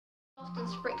after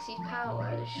the Sprixies'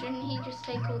 power, shouldn't he just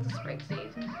take all the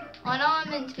Sprixies? I know I'm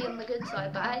meant to be on the good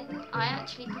side, but I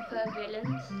actually prefer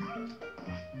villains.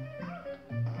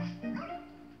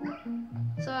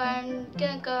 So I'm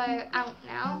gonna go out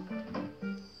now.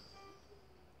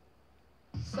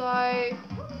 So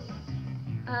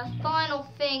final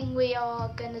thing we are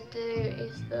gonna do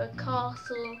is the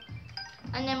castle,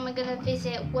 and then we're gonna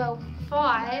visit World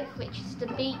 5, which is the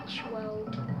beach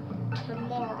world,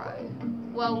 tomorrow.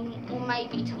 Well, or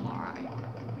maybe tomorrow.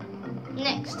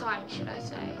 Next time, should I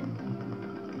say.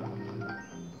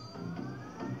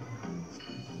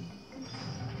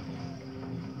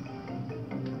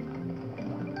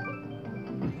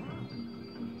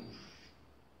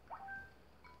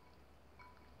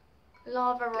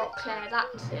 Lava Rock Claire,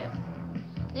 that's it.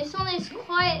 This one is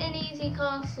quite an easy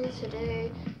castle to do.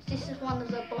 This is one of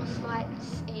the boss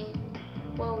fights in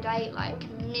World 8, like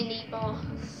mini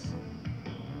boss.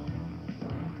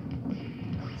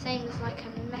 Same as like a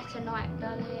Meta Knight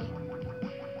Belly.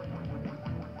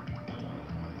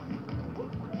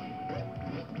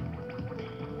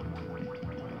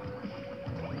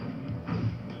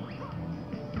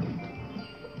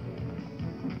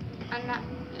 And that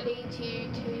leads you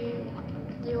to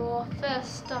your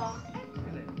first star.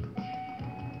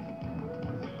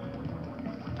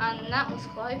 And that was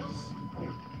close.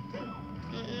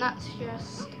 And that's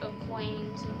just a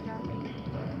coin, so you don't really need it.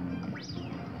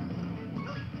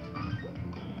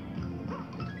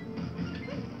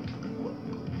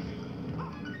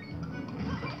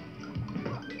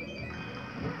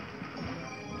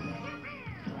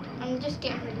 I'm just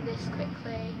getting rid of this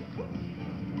quickly.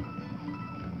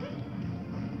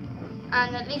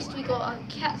 And at least we got a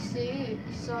cat suit,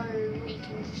 so we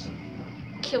can just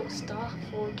kill stuff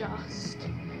or just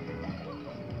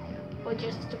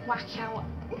whack out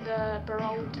the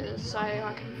Berolders so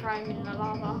I can throw them in the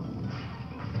lava.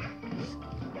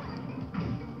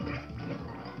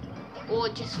 Or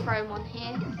just throw them on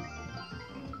here.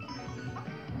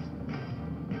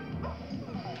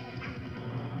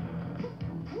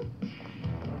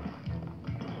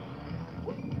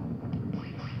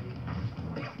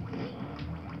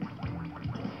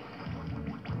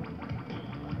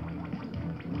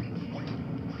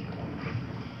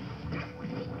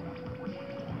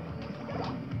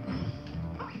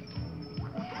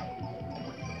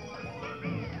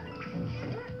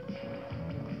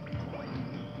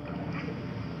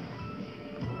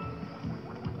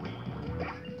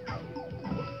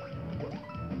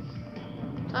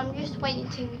 So I'm just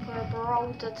waiting for a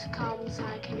Berolder to come so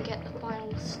I can get the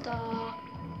final star.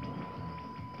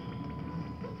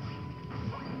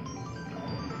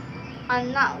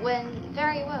 And that went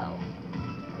very well.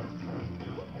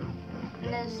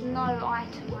 And there's no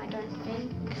item, I don't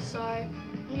think, so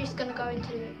I'm just gonna go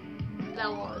into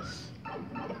that was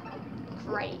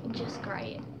great, just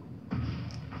great.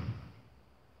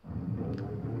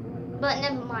 But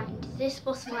never mind, this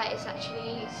boss fight is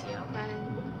actually easier than,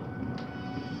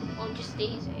 or just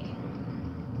easy.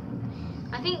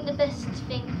 I think the best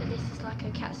thing for this is like a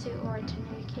catsuit or a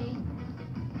tanoki.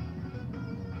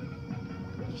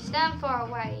 If you stand far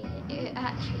away, it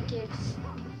actually gives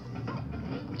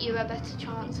you a better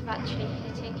chance of actually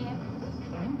hitting him.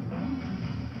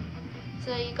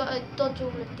 So you got to dodge all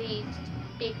of these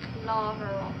big lava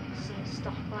rocks and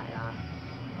stuff like that,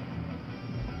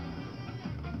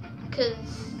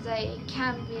 because they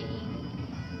can be,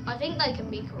 I think they can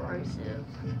be corrosive,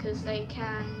 because they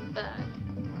can burn.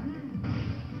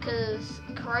 Because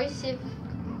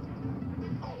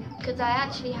I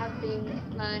actually have been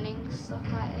learning stuff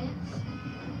like this.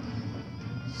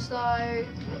 So,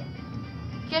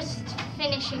 just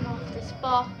finishing off this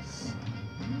boss.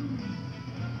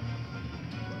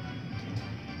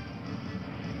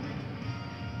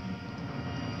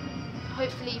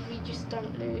 Hopefully we just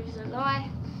don't lose a life.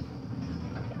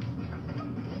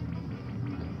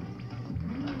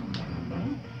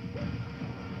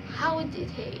 How did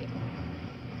he?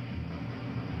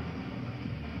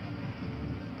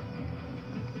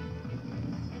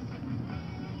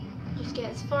 Just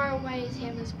get as far away as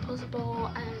him as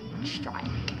possible and strike.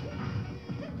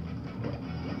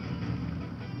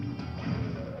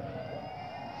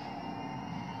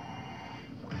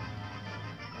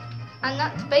 And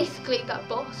that's basically that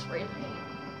boss, really.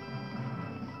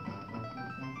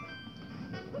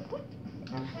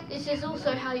 This is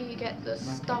also how you get the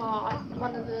star,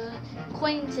 one of the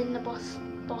coins in the boss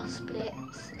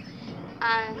splits,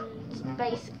 and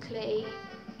basically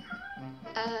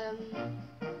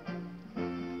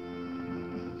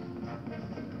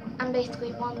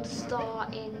one star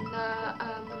in the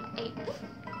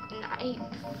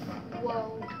 8th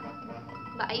world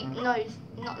the 8th,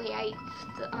 no, not the 8th,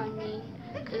 I mean,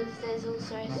 because there's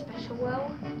also a special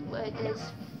world where there's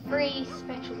 3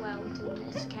 special worlds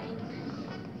in this game.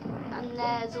 And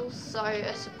there's also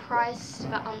a surprise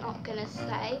that I'm not going to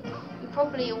say. You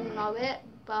probably all know it,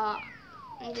 but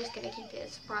I'm just going to keep it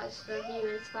a surprise for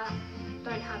viewers that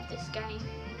don't have this game.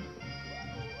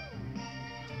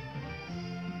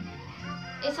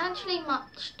 It's actually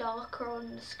much darker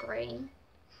on the screen.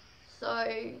 So,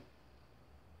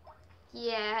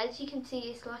 yeah, as you can see,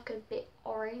 it's like a bit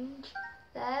orange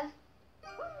there.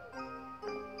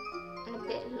 And a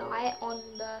bit light on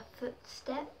the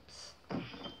footsteps.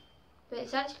 But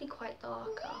it's actually quite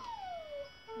darker.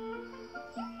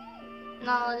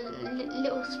 Now,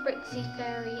 little Sprixie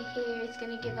Fairy here is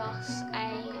going to give us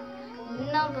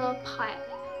another pipe,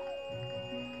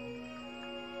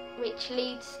 which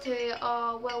leads to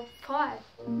our world 5.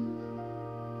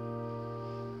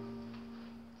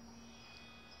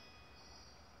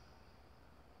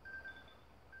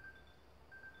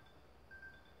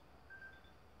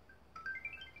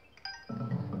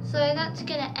 So that's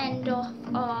going to end off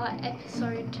our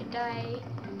episode today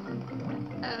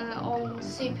on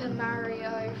Super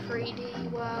Mario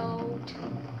 3D World.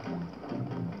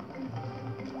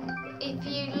 If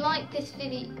you like this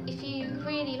video, if you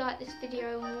really like this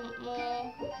video and want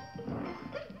more,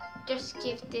 just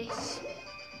give this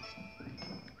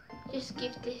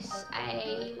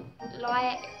a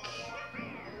like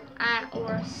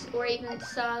or even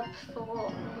sub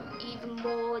for even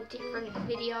more different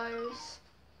videos.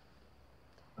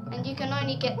 And you can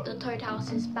only get the Toad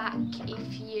Houses back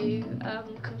if you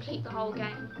complete the whole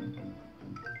game.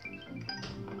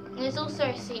 There's also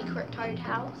a secret Toad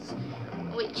House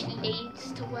which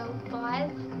leads to World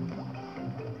 5.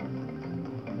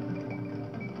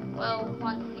 Well,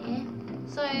 1 year.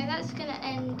 So that's going to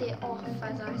end it off,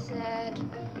 as I said.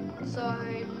 So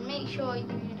make sure you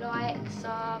like,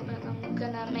 sub, and I'm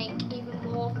going to make even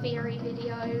more theory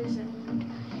videos and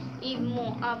even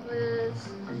more others.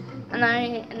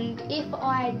 And if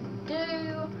I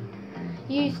do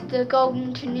use the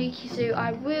golden tanuki suit,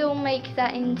 I will make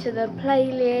that into the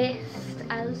playlist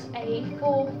as a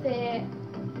forfeit.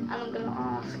 And I'm going to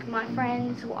ask my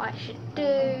friends what I should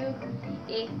do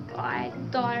if I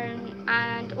don't.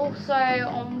 And also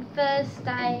on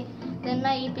Thursday there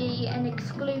may be an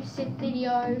exclusive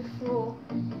video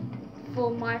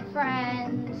for my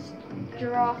friends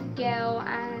Giraffe Girl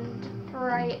and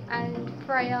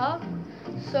Freya,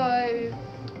 so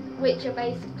which are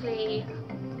basically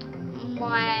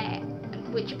my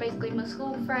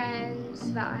school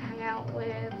friends that I hang out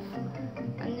with.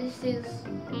 And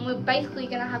we're basically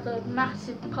going to have a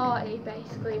massive party,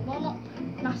 basically. Well,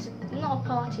 not a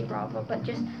party rather, but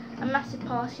just a massive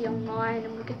party online,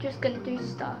 and we're just going to do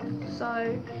stuff.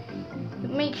 So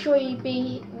make sure you will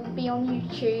be on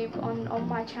YouTube on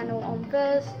my channel on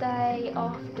Thursday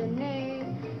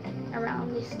afternoon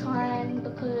around this time,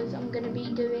 because I'm going to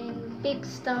be doing big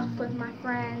stuff with my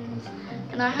friends,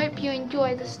 and I hope you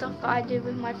enjoy the stuff that I do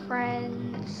with my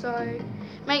friends. So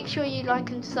make sure you like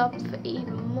and sub for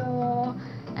even more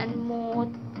and more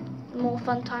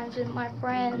fun times with my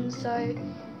friends. So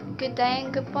good day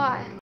and goodbye.